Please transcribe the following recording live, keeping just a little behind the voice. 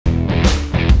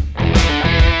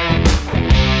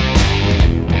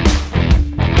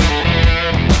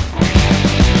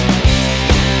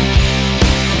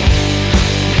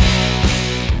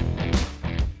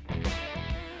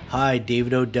guy,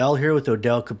 David Odell here with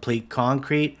Odell Complete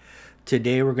Concrete.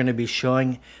 Today we're going to be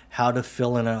showing how to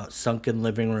fill in a sunken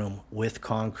living room with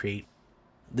concrete.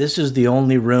 This is the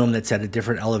only room that's at a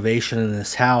different elevation in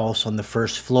this house on the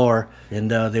first floor, and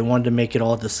they wanted to make it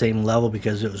all at the same level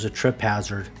because it was a trip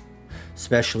hazard,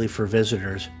 especially for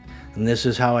visitors. And this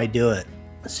is how I do it.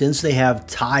 Since they have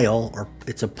tile, or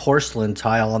it's a porcelain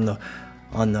tile on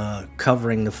the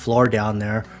covering the floor down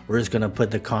there, we're just going to put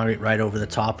the concrete right over the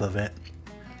top of it.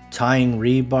 Tying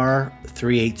rebar,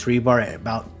 3/8 rebar at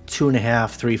about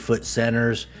 2.5 3-foot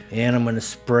centers, and I'm going to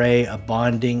spray a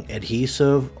bonding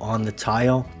adhesive on the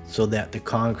tile so that the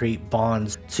concrete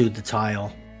bonds to the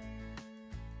tile.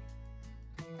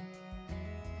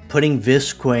 Putting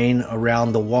visqueen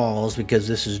around the walls because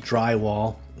this is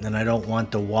drywall, and I don't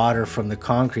want the water from the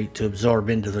concrete to absorb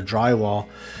into the drywall,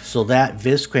 so that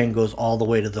visqueen goes all the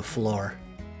way to the floor.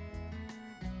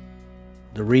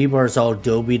 The rebar is all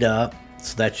adobe'd up,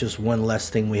 so that's just one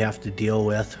less thing we have to deal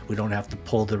with. We don't have to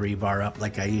pull the rebar up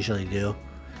like I usually do.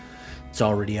 It's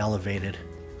already elevated.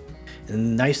 And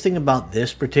the nice thing about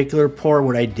this particular pour,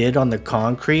 what I did on the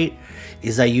concrete,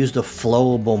 is I used a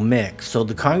flowable mix. So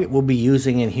the concrete we'll be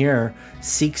using in here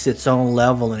seeks its own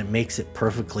level and it makes it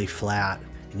perfectly flat.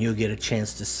 And you'll get a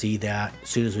chance to see that as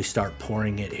soon as we start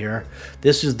pouring it here.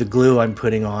 This is the glue I'm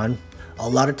putting on. A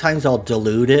lot of times I'll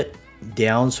dilute it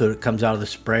down so it comes out of the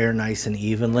sprayer nice and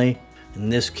evenly. In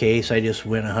this case, I just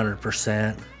went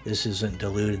 100%. This isn't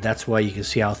diluted. That's why you can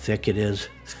see how thick it is.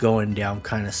 It's going down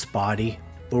kind of spotty.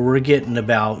 But we're getting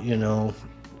about, you know,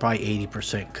 probably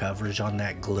 80% coverage on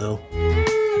that glue.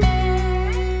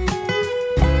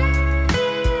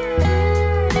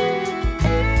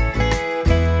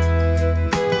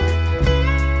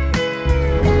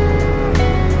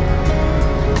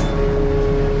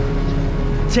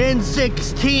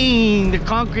 "10:16, the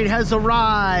concrete has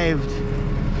arrived."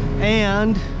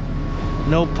 And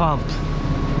no pump.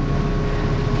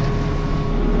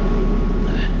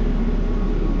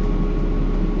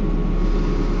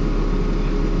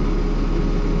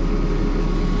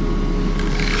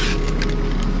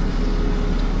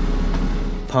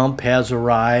 Pump has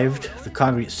arrived. The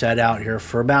concrete sat out here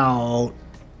for about,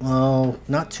 well,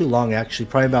 not too long actually,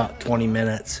 probably about 20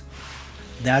 minutes.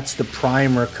 That's the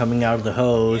primer coming out of the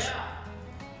hose.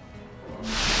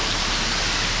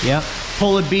 Yep.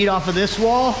 Pull a bead off of this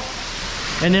wall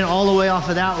and then all the way off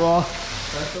of that wall.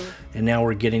 And now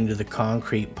we're getting to the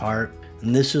concrete part.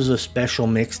 And this is a special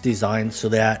mix design so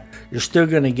that you're still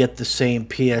going to get the same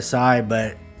PSI,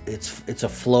 but it's a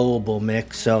flowable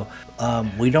mix. So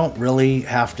we don't really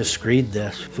have to screed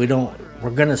this. If we don't, we're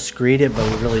going to screed it, but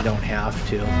we really don't have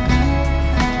to.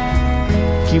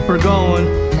 Keep her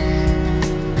going.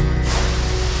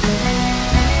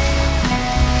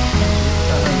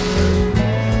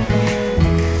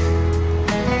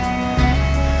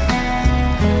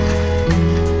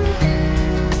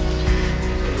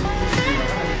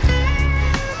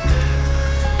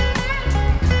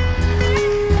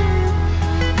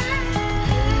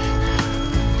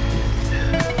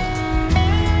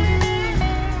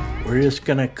 We're just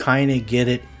gonna kind of get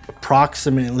it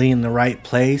approximately in the right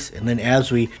place, and then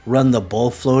as we run the bowl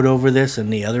float over this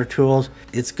and the other tools,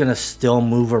 it's gonna still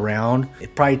move around.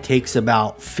 It probably takes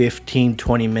about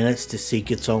 15-20 minutes to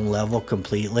seek its own level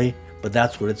completely, but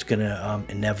that's what it's gonna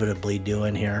inevitably do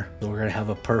in here. So we're gonna have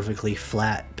a perfectly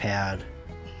flat pad.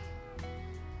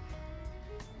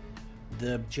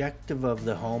 The objective of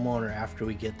the homeowner after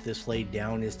we get this laid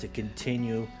down is to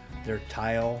continue their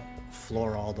tile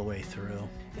floor all the way through.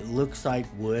 It looks like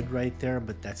wood right there,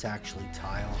 but that's actually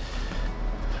tile.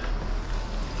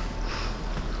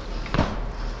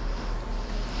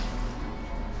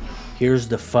 Here's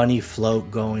the funny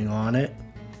float going on it.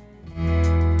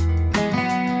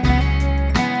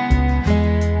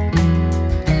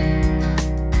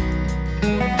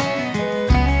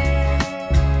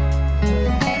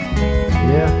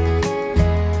 Yeah.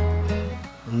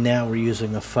 And now we're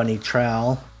using a funny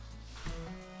trowel.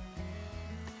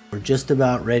 We're just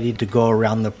about ready to go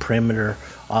around the perimeter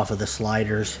off of the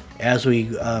sliders. As we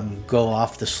go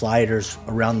off the sliders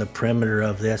around the perimeter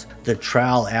of this, the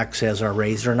trowel acts as our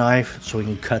razor knife so we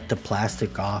can cut the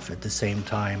plastic off at the same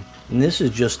time. And this is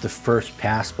just the first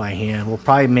pass by hand. We'll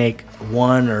probably make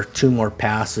 1 or 2 more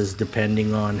passes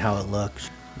depending on how it looks.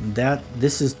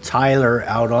 This is Tyler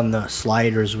out on the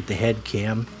sliders with the head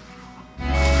cam.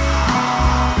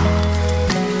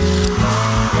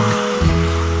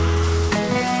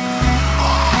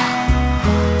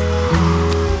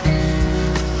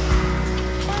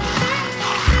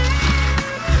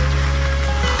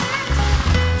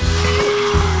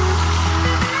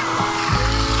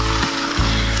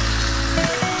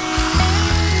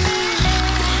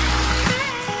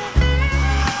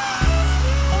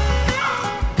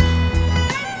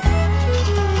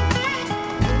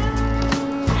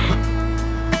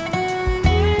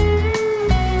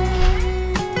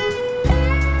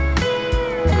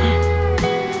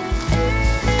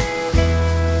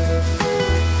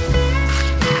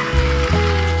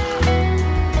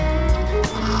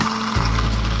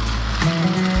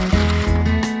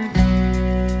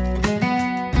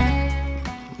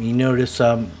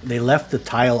 notice they left the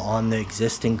tile on the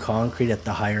existing concrete at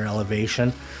the higher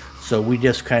elevation. So we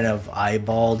just kind of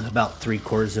eyeballed about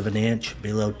 3/4 of an inch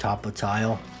below top of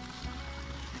tile.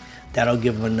 That'll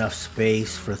give them enough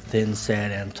space for thin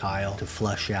sand and tile to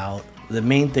flush out. The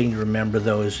main thing to remember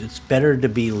though is it's better to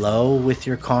be low with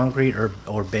your concrete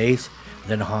or base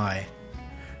than high,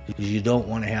 because you don't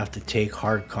want to have to take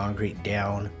hard concrete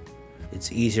down.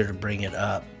 It's easier to bring it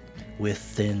up with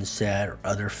thin set or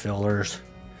other fillers.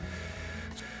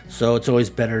 So it's always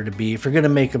better to be, if you're going to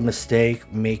make a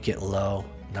mistake, make it low,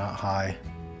 not high.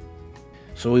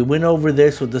 So we went over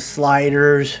this with the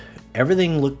sliders.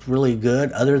 Everything looked really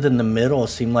good other than the middle. It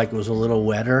seemed like it was a little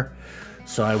wetter.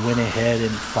 So I went ahead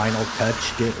and final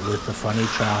touched it with the funny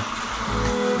trowel.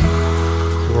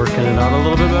 Working it out a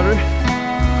little bit better.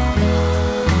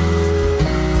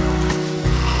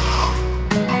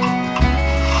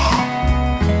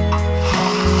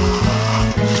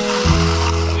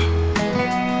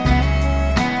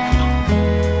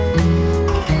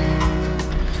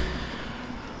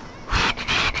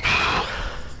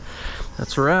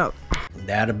 That's a wrap.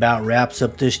 That about wraps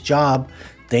up this job.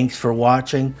 Thanks for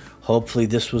watching. Hopefully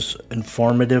this was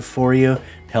informative for you.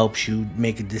 Helps you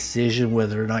make a decision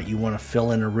whether or not you want to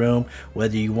fill in a room,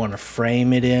 whether you want to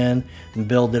frame it in and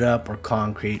build it up, or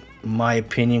concrete. In my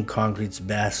opinion, concrete's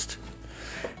best.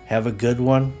 Have a good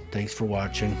one. Thanks for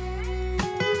watching.